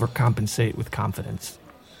overcompensate with confidence.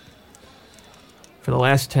 For the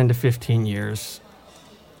last 10 to 15 years,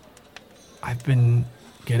 I've been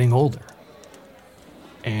getting older.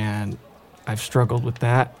 And I've struggled with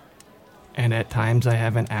that. And at times I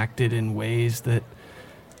haven't acted in ways that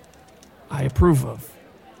I approve of.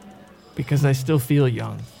 Because I still feel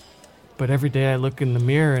young. But every day I look in the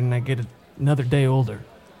mirror and I get another day older.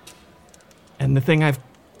 And the thing I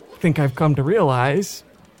think I've come to realize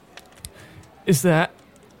is that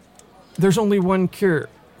there's only one cure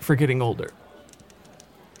for getting older.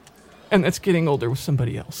 and that's getting older with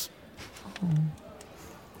somebody else.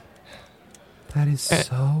 That is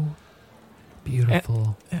so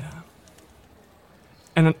beautiful.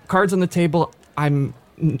 And cards on the table, I'm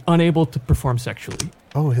unable to perform sexually.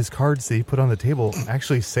 Oh, his cards that he put on the table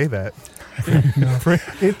actually say that.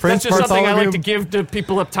 That's just something I like to give to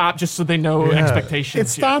people up top just so they know expectations.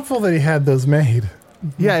 It's thoughtful that he had those made.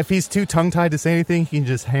 Yeah, if he's too tongue-tied to say anything, he can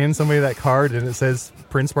just hand somebody that card and it says,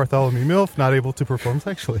 Prince Bartholomew Milf, not able to perform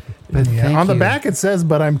sexually. But on the back it says,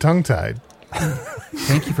 but I'm tongue-tied.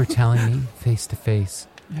 Thank you for telling me face to face,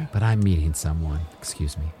 but I'm meeting someone.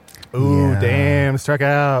 Excuse me. Ooh, damn, struck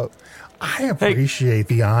out. I appreciate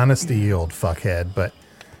the honesty, you old fuckhead, but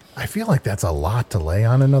I feel like that's a lot to lay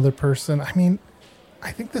on another person. I mean,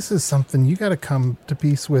 I think this is something you got to come to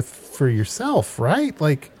peace with for yourself, right?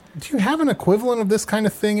 Like, do you have an equivalent of this kind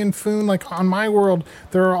of thing in Foon? Like, on my world,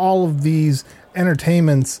 there are all of these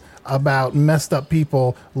entertainments about messed up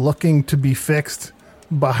people looking to be fixed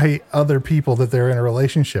by other people that they're in a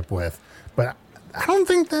relationship with. But I don't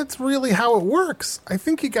think that's really how it works. I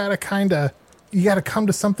think you got to come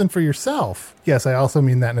to something for yourself. Yes, I also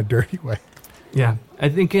mean that in a dirty way. Yeah, I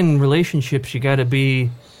think in relationships, you got to be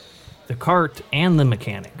the cart and the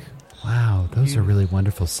mechanic. Wow, those are really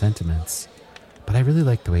wonderful sentiments. But I really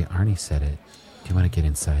like the way Arnie said it. Do you want to get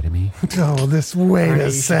inside of me? Oh, wait Arnie,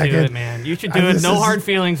 a second. You should do it, man. You should do it. No hard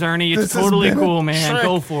feelings, Arnie. It's totally cool, man. Trick.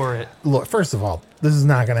 Go for it. Look, first of all, this is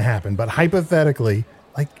not going to happen. But hypothetically,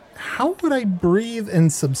 like, how would I breathe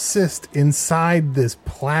and subsist inside this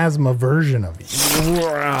plasma version of you?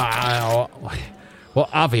 Well,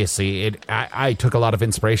 obviously, I took a lot of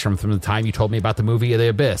inspiration from the time you told me about the movie The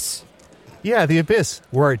Abyss. Yeah, The Abyss,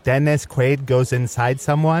 where Dennis Quaid goes inside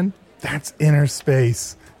someone. That's inner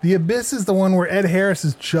space. The Abyss is the one where Ed Harris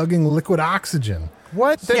is chugging liquid oxygen.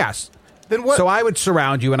 What? Yes. Then what? So I would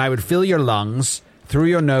surround you and I would fill your lungs through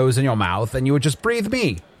your nose and your mouth, and you would just breathe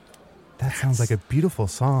me. That sounds like a beautiful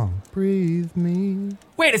song. Breathe me.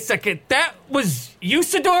 Wait a second. That was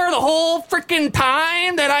Usador the whole freaking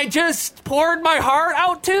time that I just poured my heart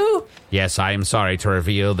out to? Yes, I am sorry to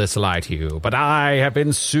reveal this lie to you, but I have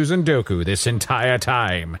been Susan Doku this entire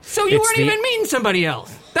time. So you weren't even meeting somebody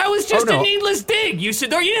else? That was just a needless dig,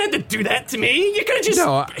 Usador. You didn't have to do that to me. You could have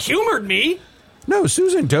just humored me. No,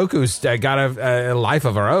 Susan Doku's got a life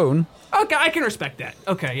of her own. Okay, I can respect that.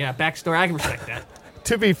 Okay, yeah, backstory, I can respect that.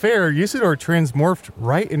 To be fair, Usador transmorphed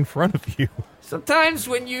right in front of you. Sometimes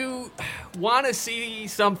when you want to see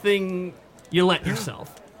something, you let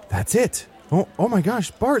yourself. That's it. Oh my gosh,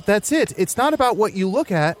 Bart, that's it. It's not about what you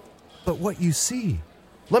look at, but what you see.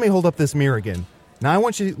 Let me hold up this mirror again. Now I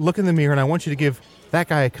want you to look in the mirror and I want you to give that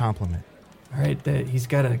guy a compliment. All right, he's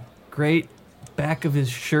got a great back of his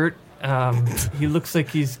shirt. He looks like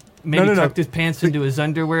he's maybe tucked his pants into his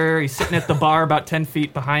underwear. He's sitting at the bar about 10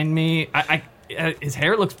 feet behind me. His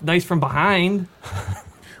hair looks nice from behind.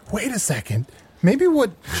 Wait a second. Maybe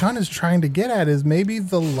what Sean is trying to get at is maybe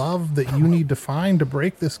the love that you need to find to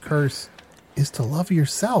break this curse is to love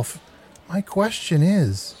yourself. My question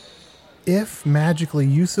is, if magically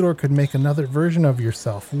Usador could make another version of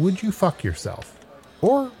yourself, would you fuck yourself?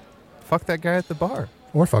 Or fuck that guy at the bar.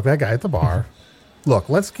 Look,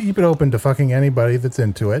 let's keep it open to fucking anybody that's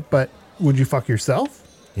into it, but would you fuck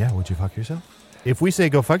yourself? Yeah, would you fuck yourself? If we say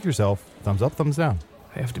go fuck yourself, thumbs up, thumbs down.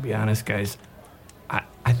 I have to be honest, guys.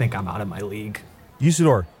 I think I'm out of my league.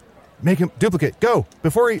 Usador, make him duplicate. Go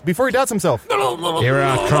before he doubts himself. You're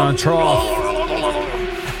out control.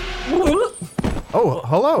 Oh,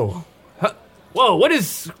 hello. Whoa,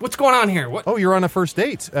 what's going on here? What? Oh, you're on a first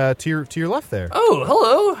date. To your left there. Oh,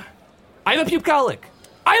 hello. I have a pubic colic.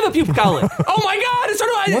 Oh my god, so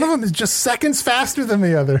do I. One of them is just seconds faster than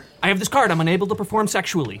the other. I have this card. I'm unable to perform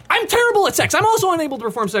sexually. I'm terrible at sex. I'm also unable to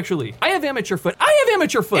perform sexually. I have amateur foot.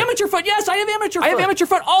 Amateur foot, yes, I have amateur foot. I have amateur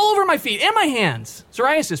foot all over my feet and my hands.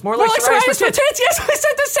 Psoriasis, more like psoriasis for tits. Yes, I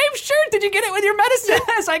sent the same shirt. Did you get it with your medicine?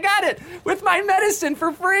 Yes, I got it with my medicine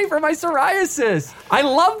for free for my psoriasis. I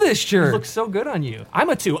love this shirt. It looks so good on you. I'm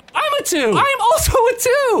a 2. I'm also a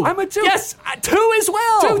 2. I'm a 2. Yes, 2 as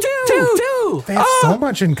well. 2. They have so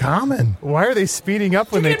much in common. Why are they speeding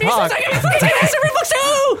up when they talk?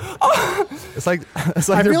 It's like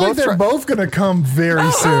I feel like they're both gonna come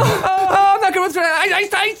very soon. I'm not gonna.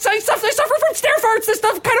 I suffer from stare farts. This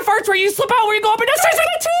stuff kind of farts where you slip out, where you go up and down stairs. I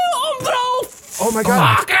got 2. Oh no! Oh my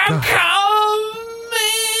god! Fuck, I'm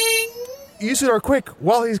coming. Usador, quick!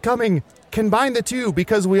 While he's coming, combine the 2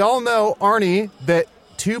 because we all know, Arnie, that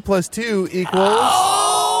 2 plus 2 equals.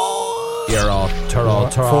 You're all turtle.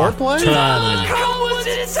 Foreplay? Was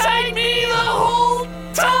inside me the whole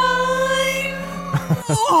time.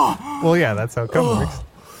 Well, yeah, that's how it works.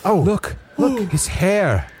 Oh, look, his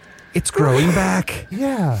hair. It's growing back.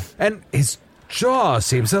 Yeah. And his jaw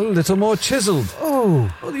seems a little more chiseled. Oh,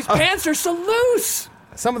 These pants are so loose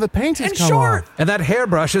some of the paint has and come short. off. And that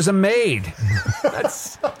hairbrush is a maid.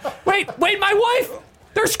 Wait, my wife!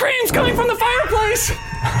 There's screams coming from the fireplace!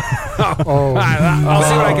 I'll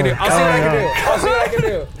see what I can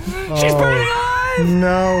do. She's burning alive!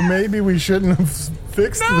 No, maybe we shouldn't have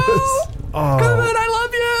fixed this. Come on, I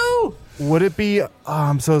love you! Would it be,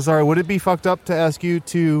 I'm so sorry, would it be fucked up to ask you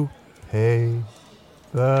to pay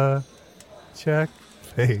the check?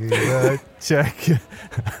 Pay the check.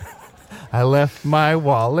 I left my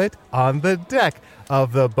wallet on the deck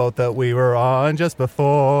of the boat that we were on just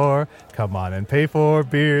before. Come on and pay for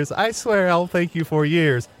beers. I swear I'll thank you for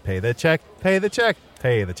years. Pay the check, pay the check,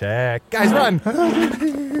 pay the check. Guys, run!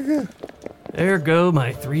 There go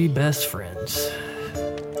my 3 best friends.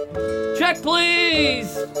 Check,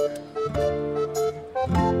 please!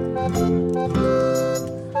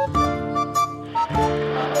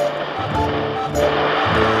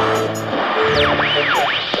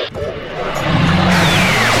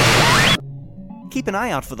 Keep an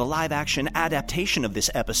eye out for the live-action adaptation of this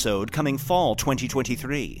episode coming fall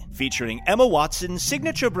 2023, featuring Emma Watson's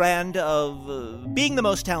signature brand of being the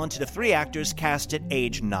most talented of 3 actors cast at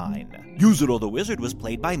age 9. Yuzuru the Wizard was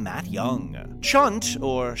played by Matt Young. Chunt,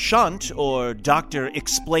 or Shunt, or Dr.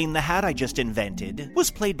 Explain the Hat I Just Invented,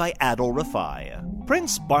 was played by Adol Rafai.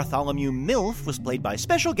 Prince Bartholomew Milf was played by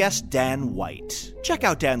special guest Dan White. Check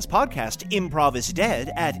out Dan's podcast, Improv is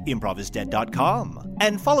Dead, at improvisdead.com.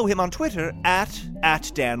 And follow him on Twitter at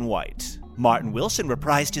Dan White. Martin Wilson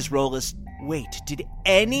reprised his role as... Wait, did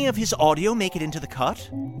any of his audio make it into the cut?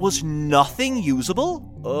 Was nothing usable?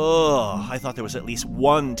 Ugh, I thought there was at least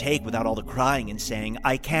one take without all the crying and saying,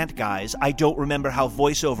 I can't, guys, I don't remember how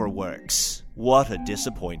voiceover works. What a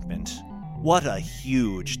disappointment. What a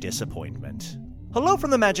huge disappointment. Hello from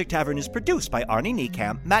the Magic Tavern is produced by Arnie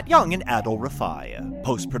Niekamp, Matt Young, and Adol Rafai.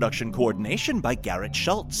 Post-production coordination by Garrett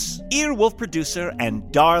Schultz. Earwolf producer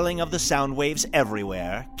and darling of the sound waves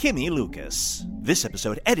everywhere, Kimmy Lucas. This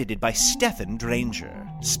episode edited by Stefan Dranger.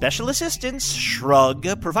 Special assistance,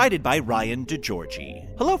 Shrug, provided by Ryan DeGiorgi.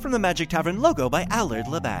 Hello from the Magic Tavern logo by Allard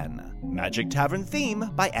Laban. Magic Tavern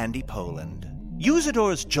theme by Andy Poland.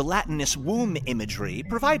 Usador's gelatinous womb imagery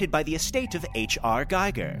provided by the estate of H.R.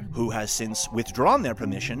 Geiger, who has since withdrawn their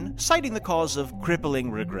permission, citing the cause of crippling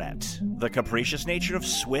regret. The capricious nature of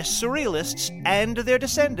Swiss surrealists and their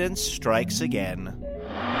descendants strikes again.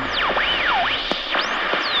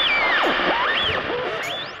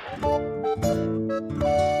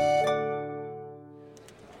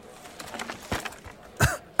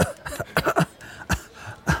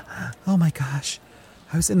 Oh my gosh.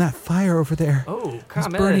 I was in that fire over there. Oh, I was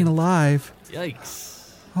come burning in. alive.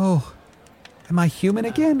 Yikes. Oh, am I human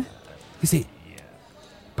again? Is it...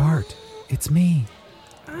 Bart, it's me.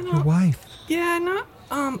 Your wife. Yeah, no,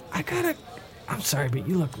 I'm sorry, but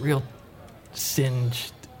you look real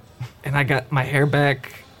singed. And I got my hair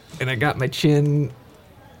back, and I got my chin.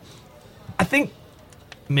 I think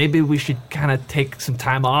maybe we should kind of take some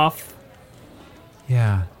time off.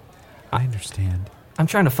 Yeah, I understand. I'm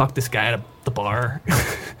trying to fuck this guy at the bar.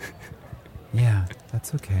 Yeah,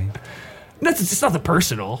 that's okay. It's nothing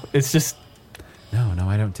personal. It's just... No,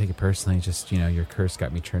 I don't take it personally. Just, your curse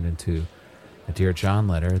got me turned into a Dear John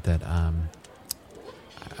letter that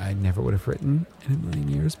I never would have written in a million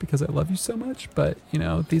years because I love you so much. But,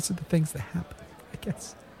 these are the things that happen, I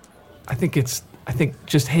guess. I think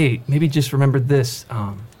just, hey, maybe just remember this.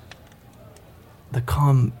 The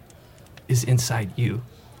calm is inside you.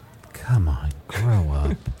 Come on, grow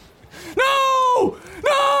up. No!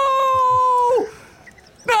 No!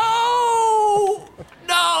 No!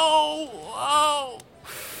 No! Oh!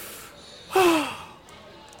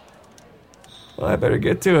 Well, I better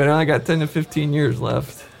get to it. I got 10 to 15 years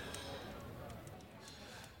left.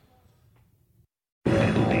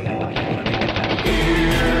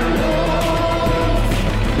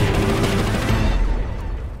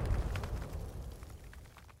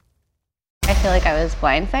 I feel like I was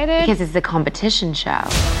blindsided because it's a competition show.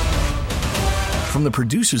 From the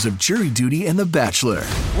producers of Jury Duty and The Bachelor.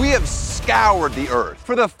 We have scoured the earth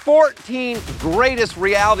for the 14 greatest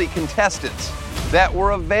reality contestants that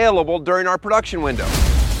were available during our production window.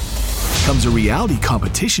 Comes a reality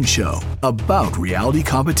competition show about reality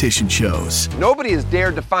competition shows. Nobody has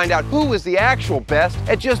dared to find out who is the actual best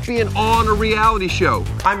at just being on a reality show.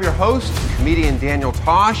 I'm your host, comedian Daniel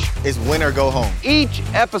Tosh. It's win or go home. Each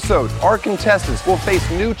episode, our contestants will face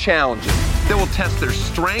new challenges that will test their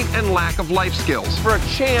strength and lack of life skills for a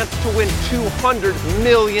chance to win $200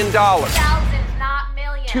 million. Thousands, not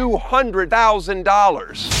millions.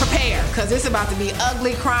 $200,000. Prepare, because it's about to be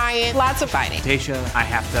ugly, crying, lots of fighting. Tasha, I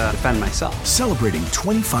have to defend myself. Celebrating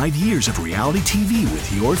 25 years of reality TV with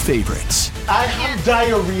your favorites. I have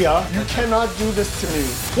diarrhea. You cannot do this to me.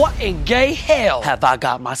 What in gay hell have I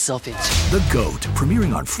got myself into? The GOAT,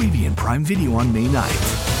 premiering on Freevee and Prime Video on May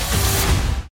 9th.